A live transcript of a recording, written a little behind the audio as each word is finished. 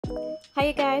Hi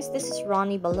you guys, this is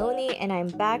Ronnie Baloney and I'm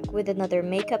back with another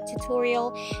makeup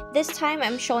tutorial. This time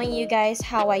I'm showing you guys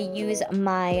how I use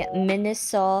my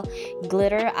Miniso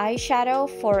glitter eyeshadow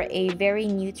for a very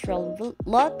neutral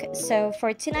look. So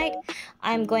for tonight,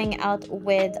 I'm going out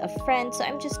with a friend, so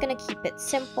I'm just gonna keep it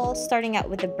simple, starting out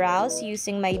with the brows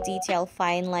using my Detail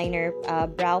Fine Liner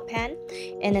brow pen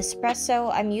in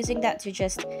Espresso. I'm using that to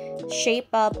just shape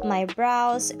up my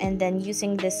brows and then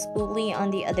using this spoolie on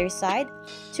the other side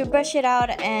to brush it out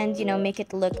and make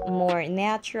it look more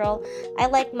natural. I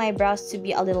like my brows to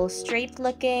be a little straight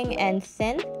looking and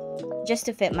thin just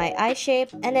to fit my eye shape.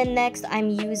 And then next I'm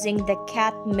using the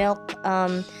Cat Milk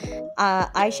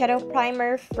eyeshadow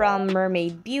primer from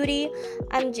Mermaid Beauty.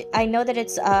 I know that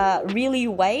it's really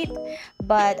white,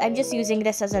 but I'm just using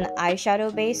this as an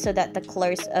eyeshadow base so that the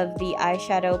colors of the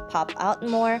eyeshadow pop out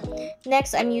more.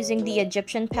 Next, I'm using the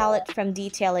Egyptian palette from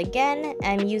Detail again.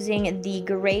 I'm using the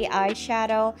gray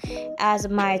eyeshadow as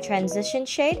my transition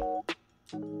shade.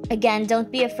 Again, don't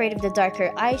be afraid of the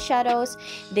darker eyeshadows.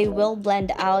 They will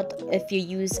blend out if you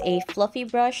use a fluffy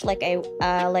brush like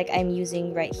I'm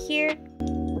using right here.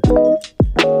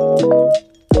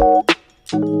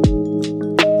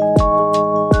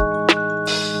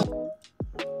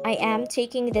 I am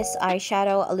taking this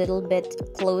eyeshadow a little bit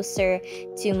closer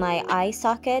to my eye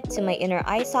socket, to my inner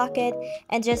eye socket,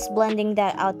 and just blending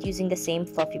that out using the same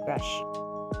fluffy brush.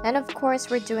 And of course,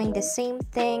 we're doing the same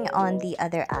thing on the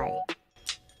other eye.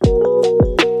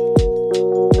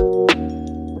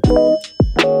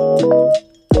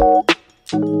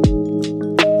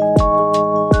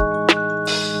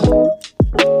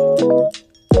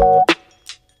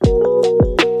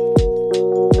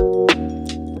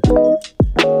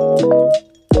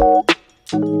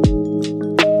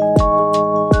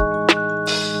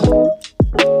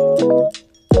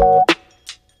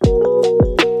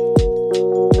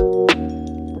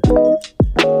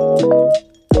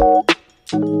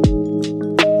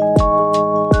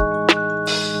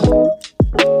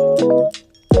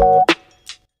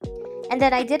 And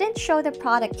then I didn't show the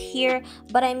product here,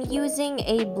 but I'm using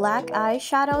a black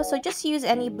eyeshadow. So just use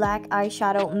any black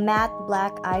eyeshadow, matte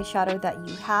black eyeshadow that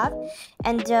you have,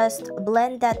 and just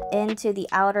blend that into the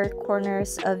outer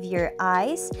corners of your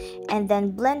eyes. And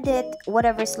then blend it,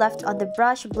 whatever's left on the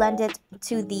brush, blend it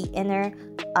to the inner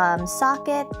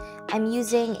socket. I'm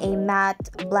using a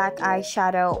matte black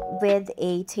eyeshadow with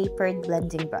a tapered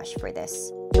blending brush for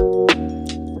this.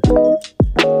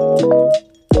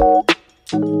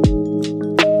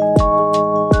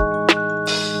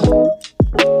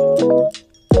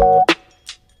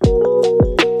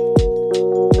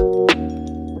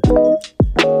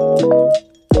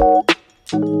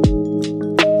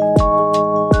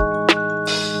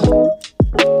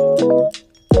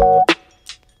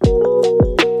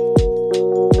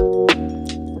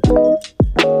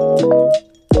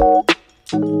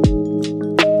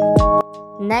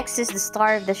 Next is the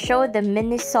star of the show, the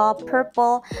Miniso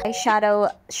Purple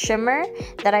Eyeshadow Shimmer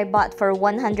that I bought for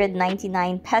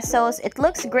 199 pesos. It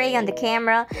looks gray on the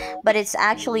camera, but it's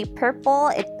actually purple.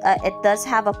 It does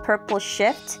have a purple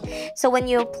shift. So when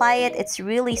you apply it, it's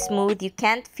really smooth. You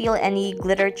can't feel any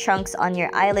glitter chunks on your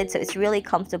eyelid, so it's really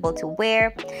comfortable to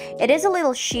wear. It is a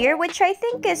little sheer, which I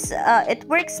think is, it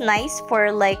works nice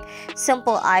for like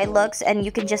simple eye looks, and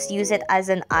you can just use it as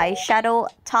an eyeshadow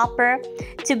topper.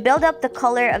 To build up the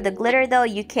color of the glitter though,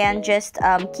 you can just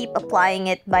keep applying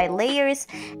it by layers,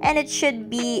 and it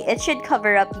should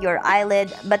cover up your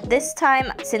eyelid. But this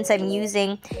time, since I'm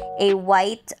using a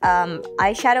white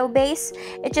eyeshadow base,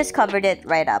 it just covered it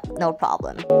right up, no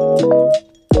problem.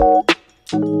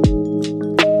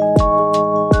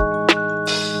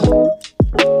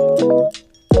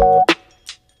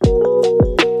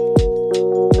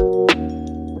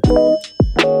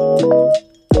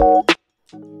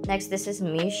 Next, this is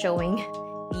me showing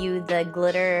you the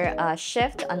glitter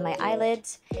shift on my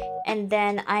eyelids. And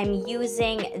then I'm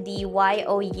using the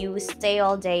YOU Stay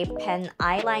All Day pen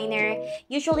eyeliner.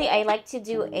 Usually I like to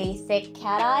do a thick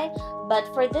cat eye, but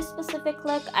for this specific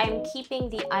look, I'm keeping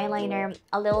the eyeliner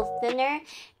a little thinner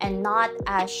and not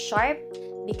as sharp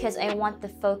because I want the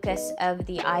focus of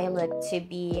the eye look to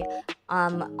be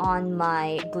on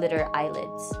my glitter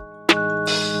eyelids.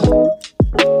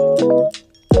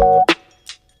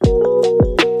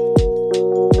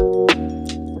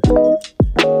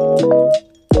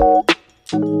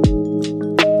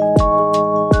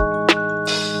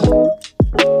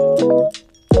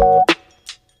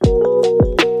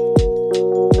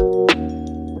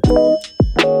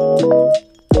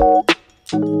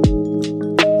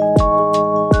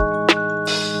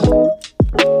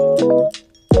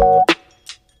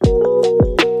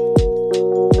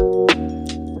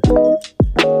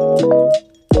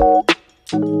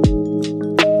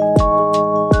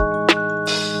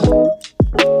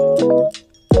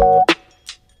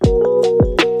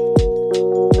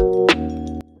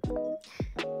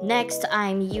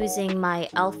 using my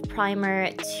e.l.f.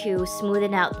 primer to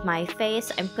smoothen out my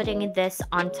face. I'm putting this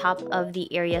on top of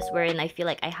the areas wherein I feel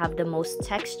like I have the most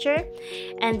texture.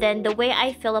 And then the way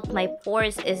I fill up my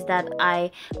pores is that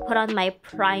I put on my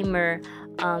primer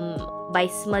by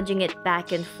smudging it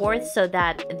back and forth so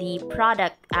that the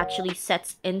product actually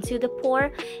sets into the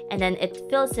pore, and then it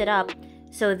fills it up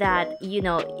so that, you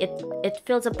know, it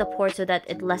fills up the pore so that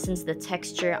it lessens the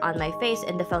texture on my face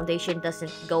and the foundation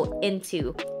doesn't go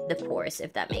into the pores,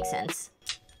 if that makes sense.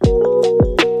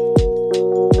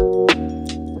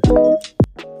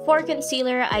 For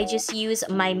concealer, I just use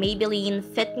my Maybelline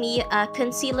Fit Me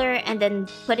concealer, and then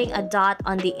putting a dot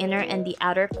on the inner and the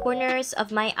outer corners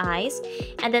of my eyes,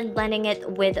 and then blending it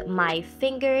with my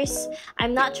fingers.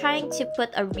 I'm not trying to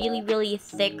put a really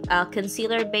thick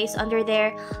concealer base under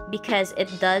there because it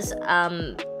does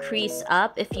crease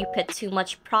up if you put too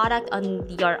much product on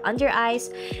your under eyes.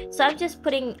 So I'm just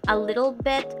putting a little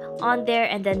bit on there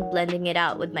and then blending it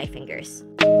out with my fingers.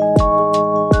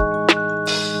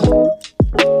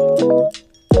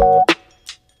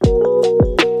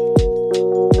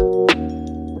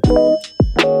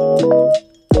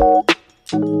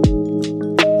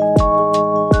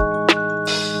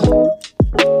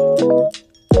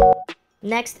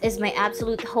 Next is my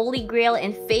absolute holy grail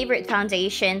and favorite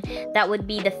foundation. That would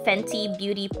be the Fenty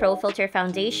Beauty Pro Filter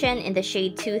Foundation in the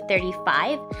shade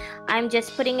 235. I'm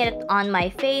just putting it on my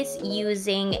face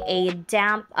using a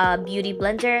damp beauty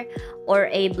blender or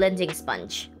a blending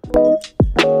sponge.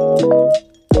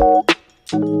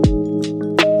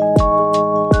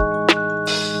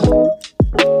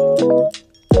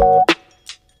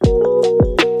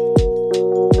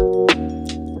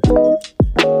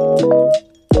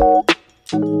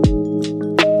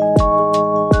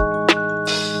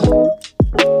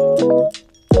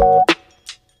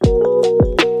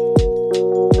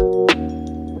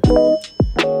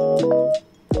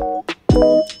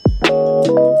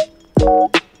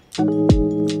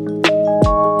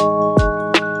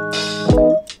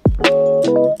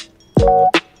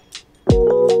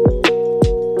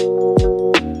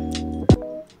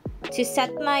 To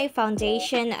set my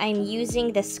foundation, I'm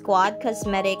using the Squad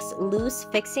Cosmetics Loose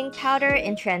Fixing Powder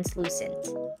in Translucent.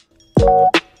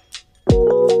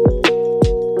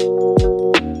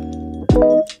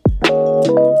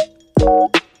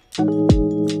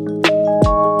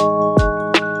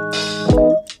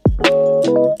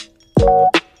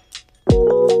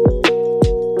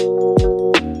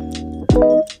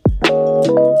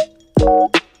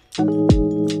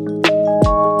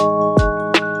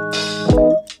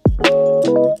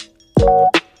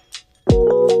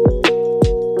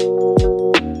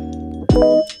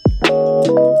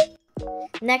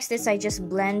 Next is I just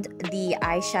blend the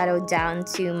eyeshadow down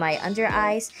to my under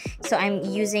eyes. So I'm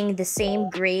using the same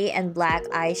gray and black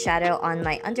eyeshadow on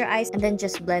my under eyes and then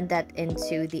just blend that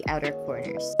into the outer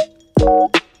corners.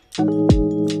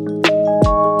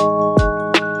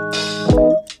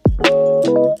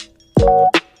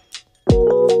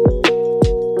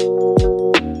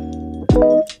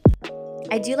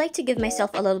 I do like to give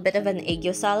myself a little bit of an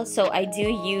aegyosal, so I do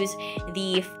use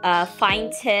the fine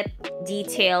tip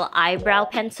detail eyebrow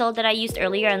pencil that I used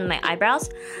earlier on my eyebrows.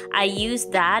 I use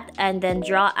that and then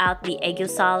draw out the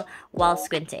aegyosal while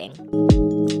squinting.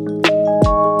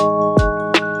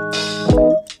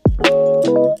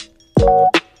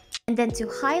 And then to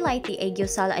highlight the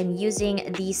aegyosal, I'm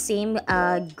using the same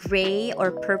gray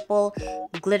or purple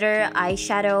glitter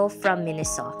eyeshadow from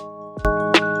Miniso.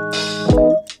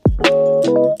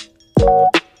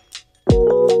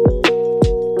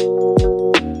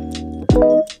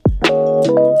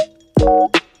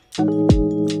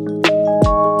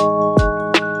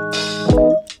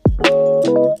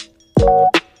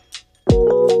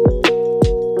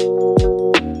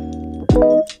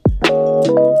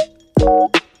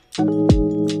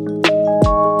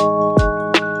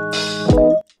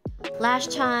 Lash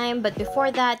time, but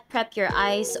before that, prep your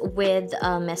eyes with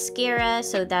mascara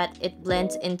so that it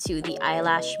blends into the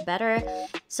eyelash better.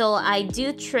 So I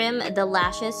do trim the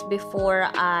lashes before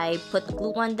I put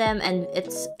glue on them, and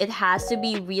it has to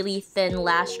be really thin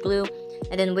lash glue,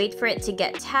 and then wait for it to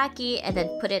get tacky and then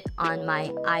put it on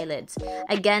my eyelids.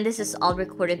 Again, this is all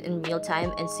recorded in real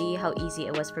time, and see how easy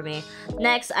it was for me.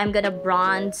 Next, I'm gonna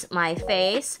bronze my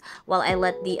face while I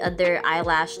let the other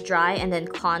eyelash dry, and then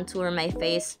contour my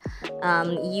face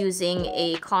using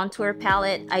a contour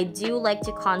palette. I do like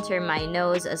to contour my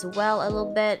nose as well a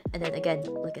little bit, and then again,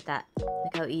 look at that.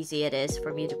 Look how easy it is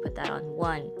for me to put that on.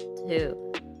 1,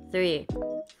 2, 3,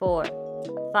 4,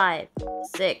 5,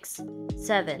 6,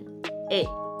 7, 8,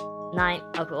 9.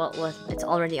 Okay, well, it's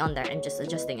already on there. I'm just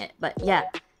adjusting it. But yeah,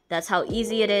 that's how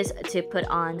easy it is to put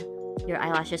on your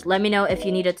eyelashes. Let me know if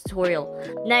you need a tutorial.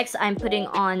 Next, I'm putting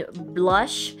on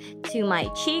blush to my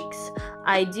cheeks.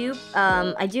 I do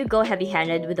go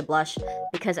heavy-handed with the blush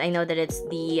because I know that it's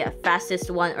the fastest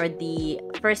one or the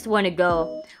first one to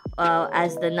go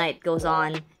as the night goes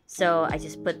on. So I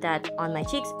just put that on my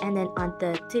cheeks and then on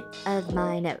the tip of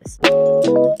my nose.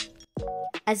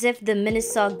 As if the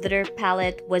Miniso glitter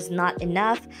palette was not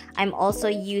enough, I'm also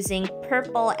using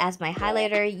purple as my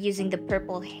highlighter, using the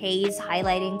Purple Haze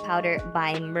Highlighting Powder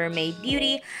by Mermaid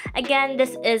Beauty. Again,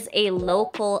 this is a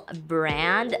local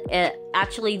brand.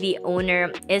 Actually, the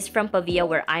owner is from Pavia,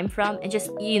 where I'm from. And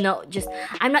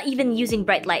I'm not even using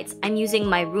bright lights. I'm using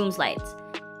my room's lights.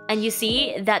 And you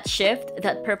see that shift,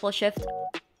 that purple shift?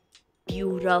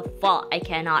 Beautiful. I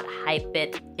cannot hype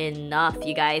it enough,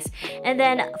 you guys. And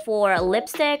then for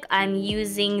lipstick, I'm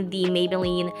using the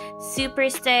Maybelline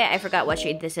Superstay. I forgot what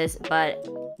shade this is, but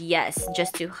yes,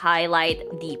 just to highlight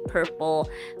the purple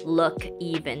look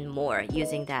even more,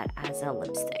 using that as a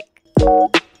lipstick.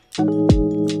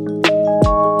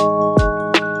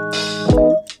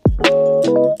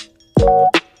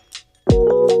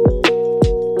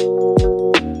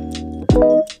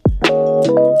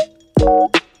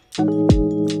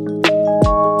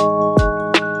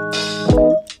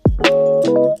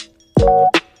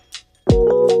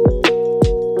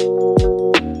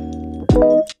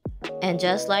 And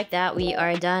just like that, we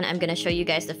are done. I'm gonna show you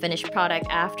guys the finished product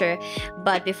after.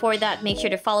 But before that, make sure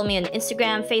to follow me on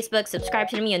Instagram, Facebook, subscribe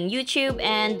to me on YouTube,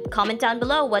 and comment down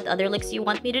below what other looks you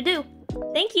want me to do.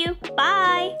 Thank you.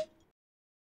 Bye!